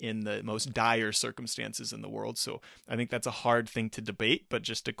much in the most dire circumstances in the world. So I think that's a hard thing to debate, but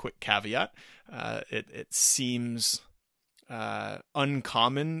just a quick caveat. It seems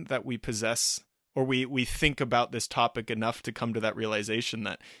uncommon that we possess, or we think about this topic enough to come to that realization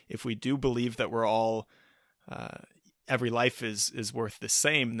that if we do believe that we're all every life is worth the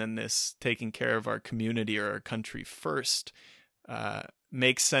same, then this taking care of our community or our country first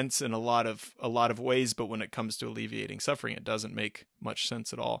makes sense in a lot of ways. But when it comes to alleviating suffering, it doesn't make much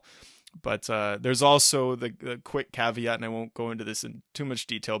sense at all. But there's also the quick caveat, and I won't go into this in too much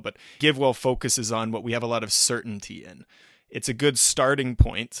detail, but GiveWell focuses on what we have a lot of certainty in. It's a good starting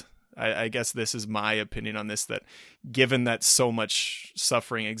point. I guess this is my opinion on this, that given that so much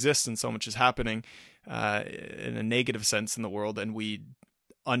suffering exists and so much is happening in a negative sense in the world, and we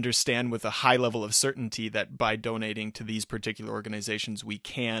understand with a high level of certainty that by donating to these particular organizations, we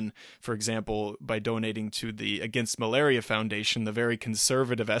can, for example, by donating to the Against Malaria Foundation, the very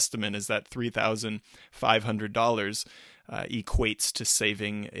conservative estimate is that $3,500 equates to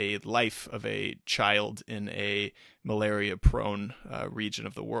saving a life of a child in a malaria-prone region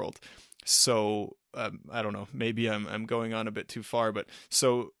of the world. So I don't know, maybe I'm going on a bit too far, but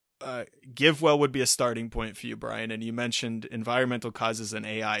so GiveWell would be a starting point for you, Brian. And you mentioned environmental causes and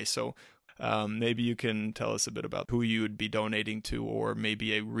AI. So maybe you can tell us a bit about who you would be donating to, or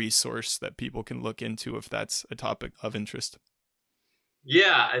maybe a resource that people can look into if that's a topic of interest.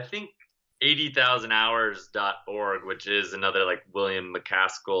 Yeah, I think 80,000hours.org, which is another William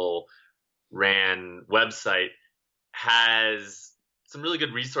McCaskill ran website, has some really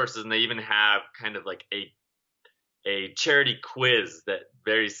good resources, and they even have kind of a charity quiz that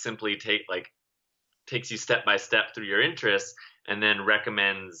very simply takes you step by step through your interests and then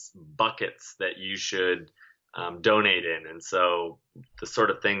recommends buckets that you should donate in. And so the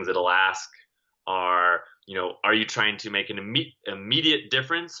sort of things it'll ask are, are you trying to make an immediate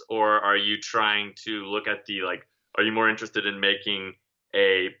difference, or are you trying to look at are you more interested in making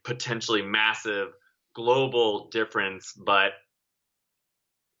a potentially massive global difference, but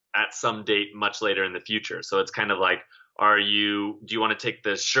at some date much later in the future? So it's kind of like, do you want to take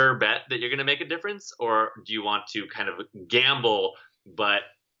the sure bet that you're going to make a difference, or do you want to kind of gamble, but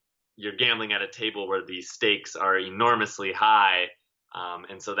you're gambling at a table where the stakes are enormously high?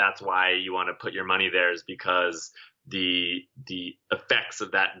 And so that's why you want to put your money there, is because the effects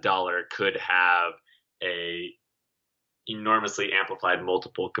of that dollar could have a enormously amplified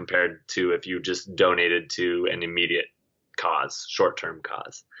multiple compared to if you just donated to an immediate cause, short-term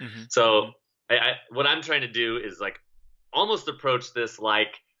cause. Mm-hmm. So what I'm trying to do is almost approach this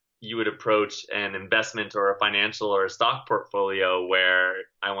like you would approach an investment or a financial or a stock portfolio, where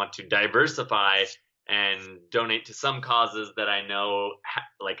I want to diversify and donate to some causes that I know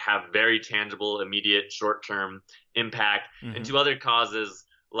have very tangible, immediate, short-term impact, mm-hmm. and to other causes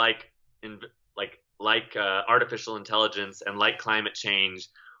like artificial intelligence and like climate change,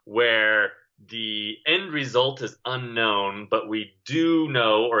 where the end result is unknown, but we do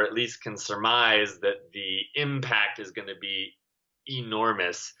know, or at least can surmise, that the impact is going to be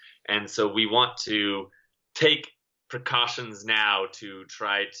enormous. And so we want to take precautions now to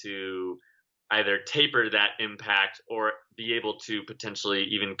try to either taper that impact or be able to potentially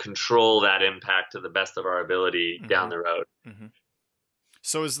even control that impact to the best of our ability, mm-hmm. down the road. Mm-hmm.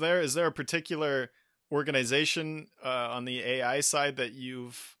 So is there a particular organization on the AI side that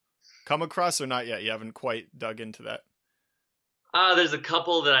you've come across, or not yet? You haven't quite dug into that. There's a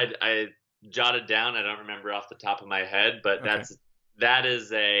couple that I jotted down. I don't remember off the top of my head, but okay. that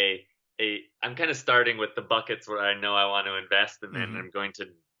is I'm kind of starting with the buckets where I know I want to invest, and then mm-hmm. I'm going to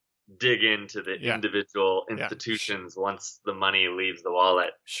dig into the individual institutions once the money leaves the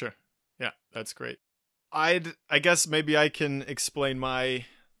wallet. Sure. Yeah, that's great. I guess maybe I can explain my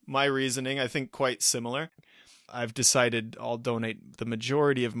reasoning. I think quite similar. I've decided I'll donate the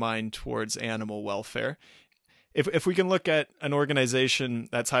majority of mine towards animal welfare. If we can look at an organization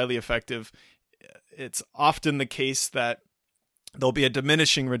that's highly effective, it's often the case that there'll be a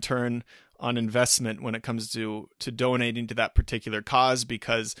diminishing return on investment when it comes to donating to that particular cause,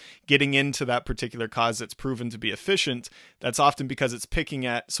 because getting into that particular cause that's proven to be efficient, that's often because it's picking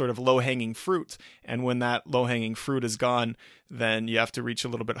at sort of low-hanging fruit. And when that low-hanging fruit is gone, then you have to reach a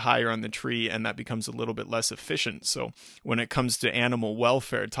little bit higher on the tree, and that becomes a little bit less efficient. So when it comes to animal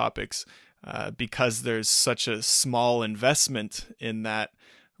welfare topics, because there's such a small investment in that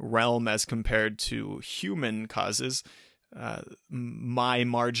realm as compared to human causes, my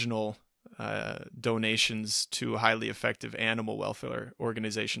marginal donations to highly effective animal welfare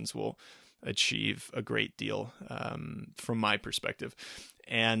organizations will achieve a great deal from my perspective.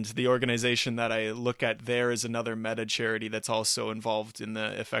 And the organization that I look at there is another meta charity that's also involved in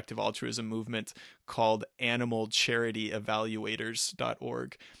the effective altruism movement, called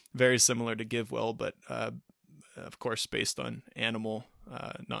animalcharityevaluators.org. Very similar to GiveWell, but of course based on animal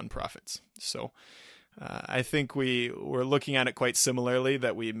nonprofits. So I think we're looking at it quite similarly,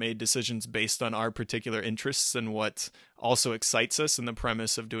 that we made decisions based on our particular interests and what also excites us in the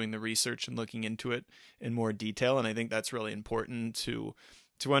premise of doing the research and looking into it in more detail. And I think that's really important to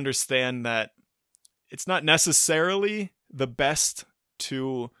understand that it's not necessarily the best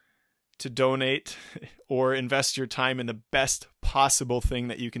to donate or invest your time in the best possible thing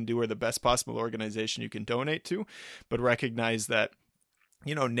that you can do, or the best possible organization you can donate to, but recognize that,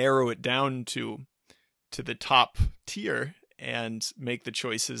 narrow it down to the top tier and make the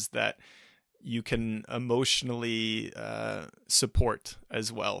choices that you can emotionally support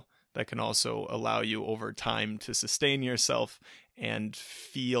as well, that can also allow you over time to sustain yourself and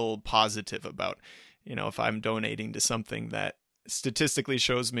feel positive about. If I'm donating to something that statistically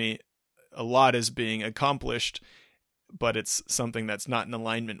shows me a lot is being accomplished, but it's something that's not in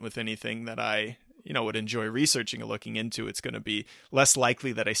alignment with anything that I would enjoy researching and looking into, it's going to be less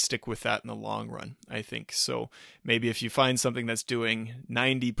likely that I stick with that in the long run, I think. So maybe if you find something that's doing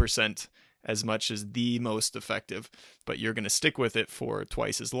 90% as much as the most effective, but you're going to stick with it for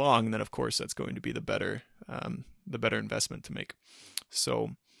twice as long, then of course that's going to be the better investment to make.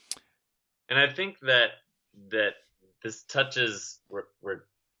 So, and I think that this we're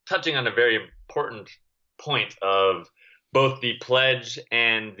touching on a very important point of both the pledge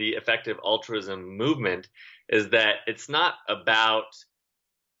and the effective altruism movement, is that it's not about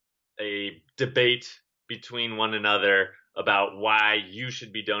a debate between one another about why you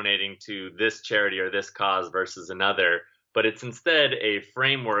should be donating to this charity or this cause versus another, but it's instead a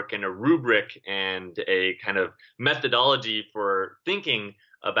framework and a rubric and a kind of methodology for thinking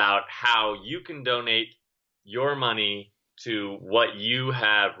about how you can donate your money to what you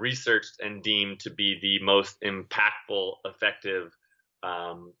have researched and deemed to be the most impactful, effective,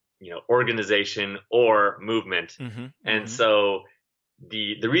 organization or movement. And so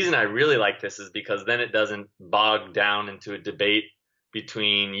the reason I really like this is because then it doesn't bog down into a debate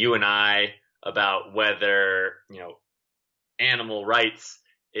between you and I about whether, animal rights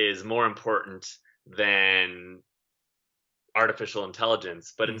is more important than artificial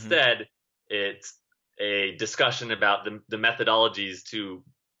intelligence, but instead it's a discussion about the methodologies to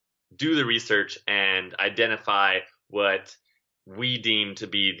do the research and identify what we deem to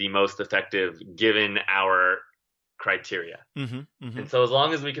be the most effective given our criteria. And so as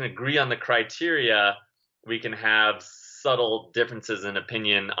long as we can agree on the criteria, we can have subtle differences in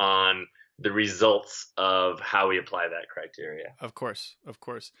opinion on the results of how we apply that criteria. Of course.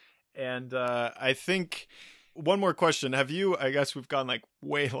 And I think one more question. Have you, I guess we've gone like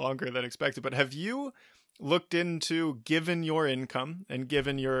way longer than expected, but have you looked into, given your income and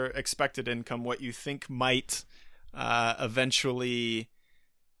given your expected income, what you think might eventually,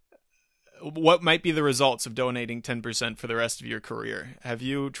 what might be the results of donating 10% for the rest of your career? Have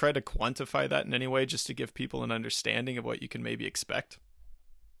you tried to quantify that in any way just to give people an understanding of what you can maybe expect?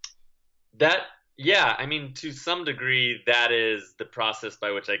 To some degree, that is the process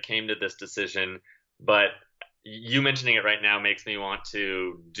by which I came to this decision. But you mentioning it right now makes me want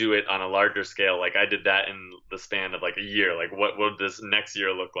to do it on a larger scale. Like I did that in the span of like a year. Like what would this next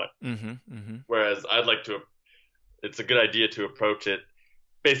year look like? Whereas it's a good idea to approach it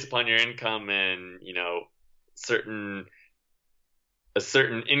based upon your income and, a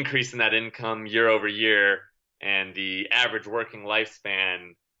certain increase in that income year over year and the average working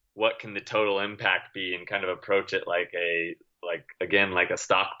lifespan. What can the total impact be, and kind of approach it like a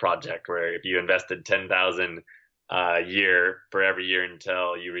stock project, where if you invested 10,000 a year for every year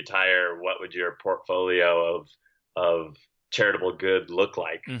until you retire, what would your portfolio of charitable good look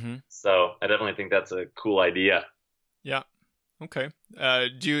like? So I definitely think that's a cool idea. Yeah. Okay.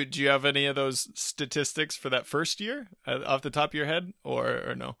 Do you have any of those statistics for that first year off the top of your head,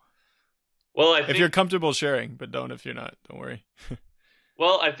 or no? Well, if you're comfortable sharing, but don't if you're not. Don't worry.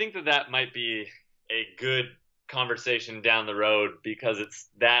 Well, I think that might be a good conversation down the road, because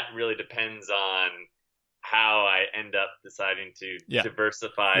that really depends on how I end up deciding to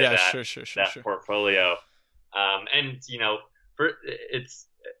diversify that portfolio.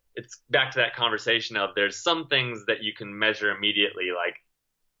 It's back to that conversation of there's some things that you can measure immediately, like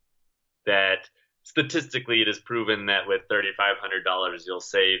that statistically it is proven that with $3,500 you'll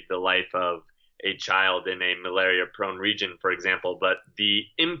save the life of a child in a malaria-prone region, for example. But the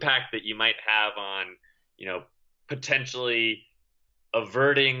impact that you might have on, potentially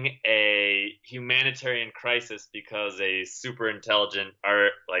averting a humanitarian crisis because a super intelligent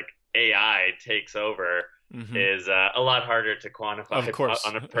AI takes over is a lot harder to quantify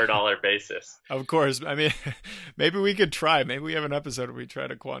on a per dollar basis. Of course. I mean, maybe we could try. Maybe we have an episode where we try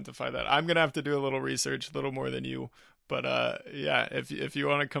to quantify that. I'm going to have to do a little research, a little more than you. But if you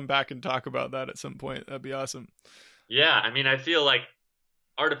want to come back and talk about that at some point, that'd be awesome. Yeah, I mean, I feel like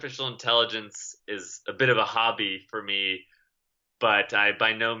artificial intelligence is a bit of a hobby for me, but I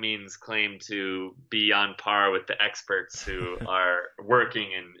by no means claim to be on par with the experts who are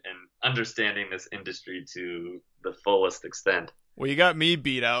working and understanding this industry to the fullest extent. Well, you got me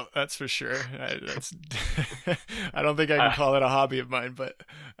beat out, that's for sure. I don't think I can call it a hobby of mine, but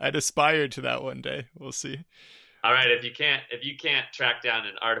I'd aspire to that one day. We'll see. All right, if you can't track down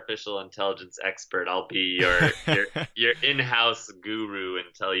an artificial intelligence expert, I'll be your in-house guru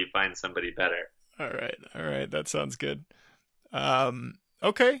until you find somebody better. All right, that sounds good.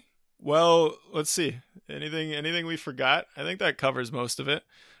 Okay. Well, let's see. Anything we forgot? I think that covers most of it.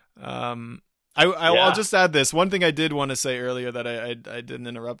 I'll just add this one thing I did want to say earlier that I didn't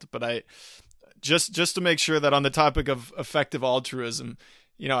interrupt, but I just to make sure that on the topic of effective altruism,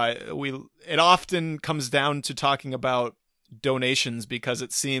 it often comes down to talking about donations, because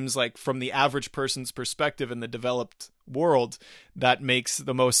it seems like from the average person's perspective in the developed world, that makes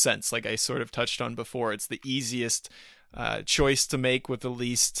the most sense. Like I sort of touched on before, it's the easiest choice to make with the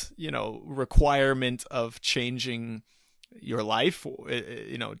least, requirement of changing your life.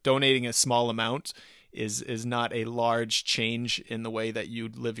 Donating a small amount is not a large change in the way that you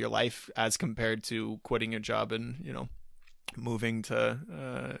live your life as compared to quitting your job and, moving to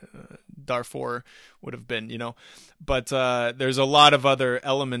Darfur would have been, but there's a lot of other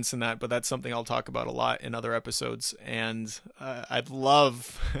elements in that, but that's something I'll talk about a lot in other episodes. And I'd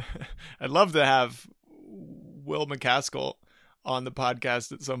love to have Will MacAskill on the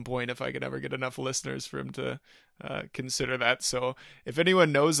podcast at some point if I could ever get enough listeners for him to consider that. So if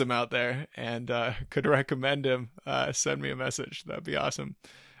anyone knows him out there and could recommend him, send me a message. That'd be awesome.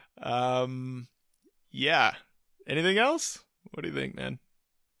 Yeah. Anything else? What do you think, man?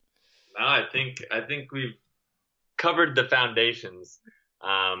 No, I think we've covered the foundations,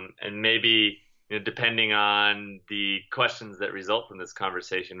 and maybe depending on the questions that result from this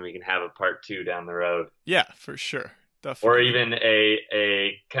conversation, we can have a part 2 down the road. Yeah, for sure. Definitely. Or even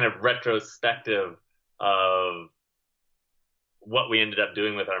a kind of retrospective of what we ended up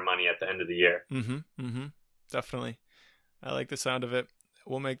doing with our money at the end of the year. Definitely. I like the sound of it.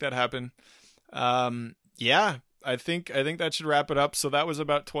 We'll make that happen. Yeah, I think that should wrap it up. So that was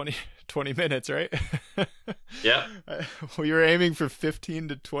about 20 minutes, right? Yeah. We were aiming for 15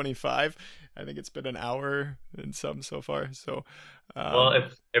 to 25. I think it's been an hour and some so far. So, well,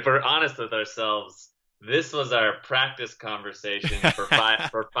 if we're honest with ourselves, this was our practice conversation for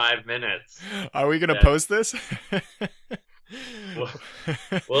 5 minutes. Are we going to post this?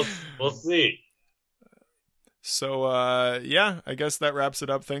 We'll see. So yeah, I guess that wraps it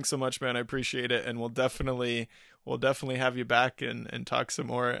up. Thanks so much, man. I appreciate it, and we'll definitely have you back and talk some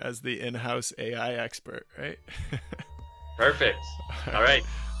more as the in-house AI expert, right? Perfect. All right.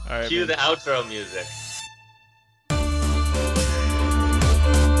 Cue man. The outro music.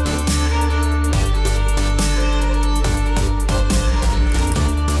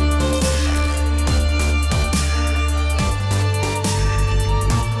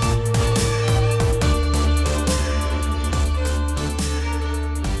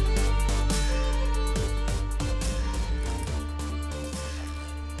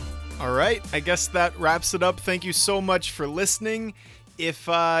 All right, I guess that wraps it up. Thank you so much for listening. If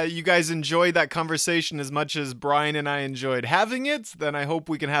you guys enjoyed that conversation as much as Brian and I enjoyed having it, then I hope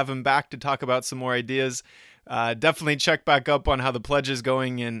we can have him back to talk about some more ideas. Definitely check back up on how the pledge is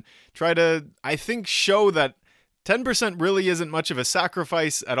going and try to, I think, show that 10% really isn't much of a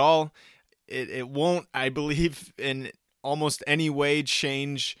sacrifice at all. It won't, I believe, in almost any way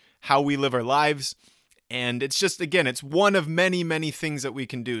change how we live our lives. And it's just, again, it's one of many, many things that we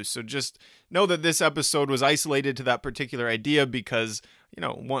can do. So just know that this episode was isolated to that particular idea because,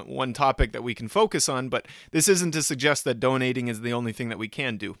 one topic that we can focus on. But this isn't to suggest that donating is the only thing that we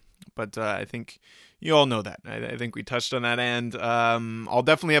can do. But I think you all know that. I think we touched on that. And I'll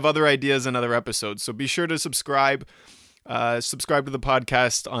definitely have other ideas in other episodes. So be sure to subscribe. Subscribe to the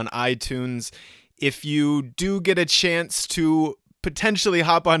podcast on iTunes. If you do get a chance to potentially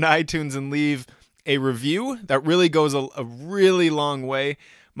hop onto iTunes and leave a review, that really goes a really long way.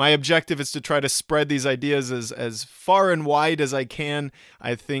 My objective is to try to spread these ideas as far and wide as I can.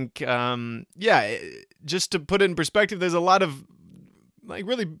 I think, just to put it in perspective, there's a lot of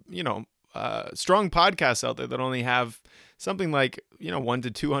really, strong podcasts out there that only have something like, 1 to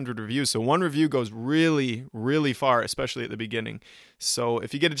 200 reviews. So one review goes really, really far, especially at the beginning. So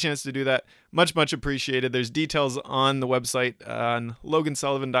if you get a chance to do that, much, much appreciated. There's details on the website on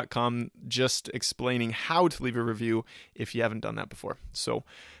logansullivan.com just explaining how to leave a review if you haven't done that before. So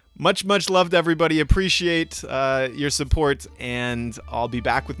much, much love to everybody. Appreciate your support, and I'll be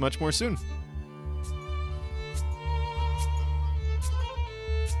back with much more soon.